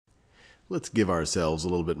let's give ourselves a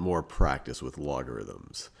little bit more practice with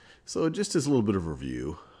logarithms. So just as a little bit of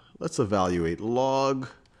review, let's evaluate log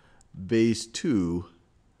base 2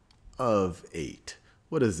 of 8.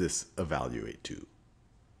 What does this evaluate to?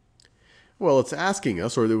 Well, it's asking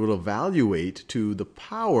us, or it will evaluate to the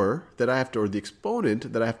power that I have to, or the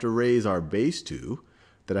exponent that I have to raise our base to,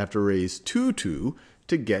 that I have to raise 2 to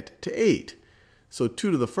get to 8. So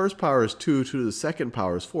 2 to the first power is 2, 2 to the second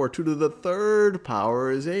power is 4, 2 to the third power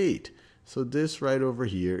is 8. So this right over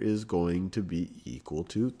here is going to be equal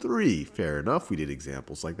to 3. Fair enough, we did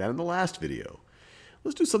examples like that in the last video.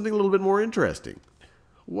 Let's do something a little bit more interesting.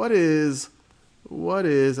 What is,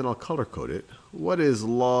 and I'll color code it, what is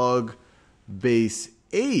log base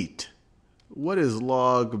 8? What is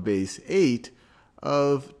log base 8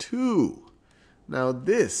 of 2? Now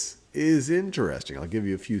this is interesting. I'll give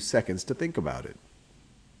you a few seconds to think about it.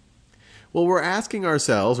 Well, we're asking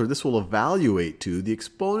ourselves, or this will evaluate to, the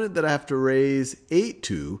exponent that I have to raise 8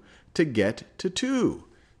 to get to 2.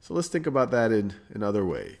 So let's think about that in another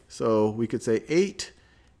way. So we could say 8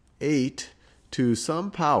 to some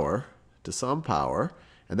power,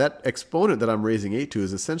 and that exponent that I'm raising 8 to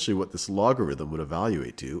is essentially what this logarithm would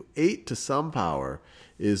evaluate to. 8 to some power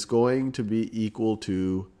is going to be equal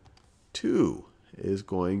to 2. Is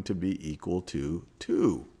going to be equal to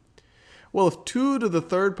 2. Well, if 2 to the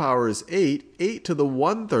third power is 8, 8 to the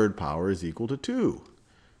 1/3 power is equal to 2.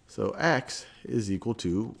 So x is equal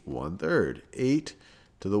to 1/3. 8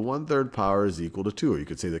 to the 1/3 power is equal to 2. Or you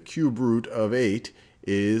could say the cube root of 8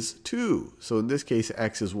 is 2. So in this case,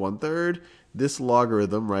 x is 1/3. This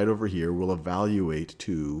logarithm right over here will evaluate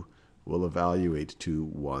to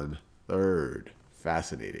 1/3.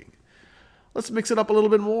 Fascinating. Let's mix it up a little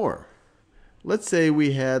bit more. Let's say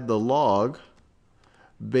we had the log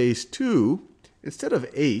base 2. Instead of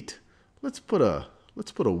 8, let's put a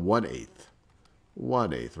 1/8.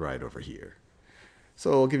 1/8 right over here.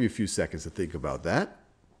 So I'll give you a few seconds to think about that.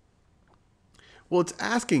 Well, it's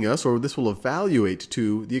asking us, or this will evaluate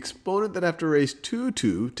to, the exponent that I have to raise 2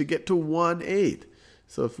 to get to 1/8.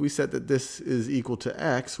 So if we set that this is equal to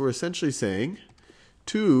x, we're essentially saying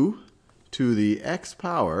 2 to the x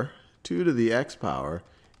power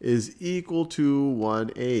is equal to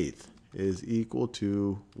 1/8. Is equal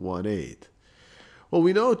to 1/8. Well,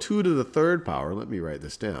 we know 2 to the third power. Let me write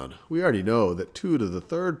this down. We already know that 2 to the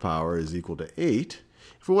third power is equal to 8.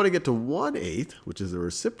 If we want to get to 1/8, which is the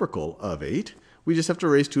reciprocal of 8, we just have to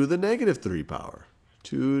raise 2 to the -3 power.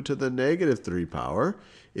 2 to the -3 power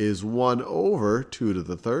is 1 over 2 to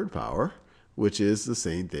the third power, which is the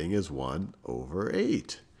same thing as 1 over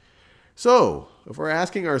 8. So, if we're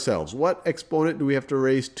asking ourselves, what exponent do we have to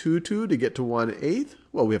raise 2 to get to 1/8?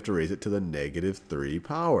 Well, we have to raise it to the -3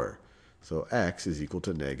 power. So x is equal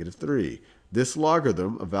to -3. This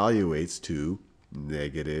logarithm evaluates to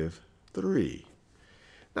 -3.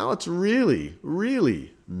 Now let's really,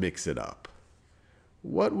 really mix it up.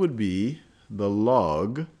 What would be the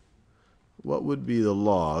log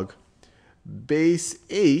base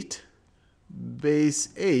 8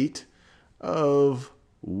 of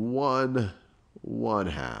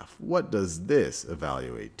 1/2? What does this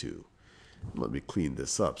evaluate to? Let me clean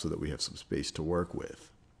this up so that we have some space to work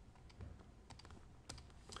with.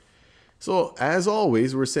 So as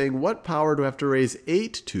always, we're saying what power do I have to raise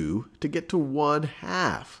 8 to get to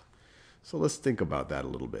 1/2? So let's think about that a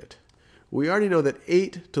little bit. We already know that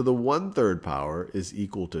 8 to the 1/3 power is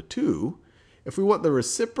equal to 2. If we want the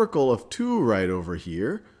reciprocal of 2 right over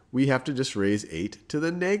here, we have to just raise 8 to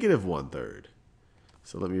the -1/3.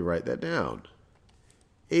 So let me write that down.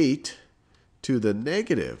 8 to the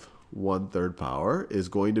 -1/3 power is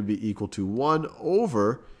going to be equal to 1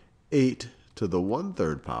 over 8 to the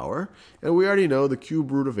 1/3 power. And we already know the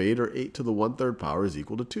cube root of 8, or 8 to the 1/3 power, is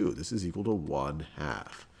equal to 2. This is equal to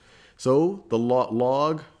 1/2. So the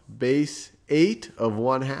log base 8 of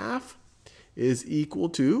 1/2 is equal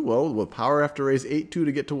to, well, the power I have to raise 8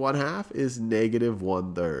 to get to 1/2 is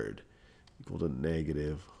 -1/3. Equal to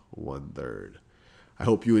 -1/3. I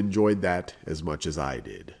hope you enjoyed that as much as I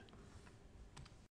did.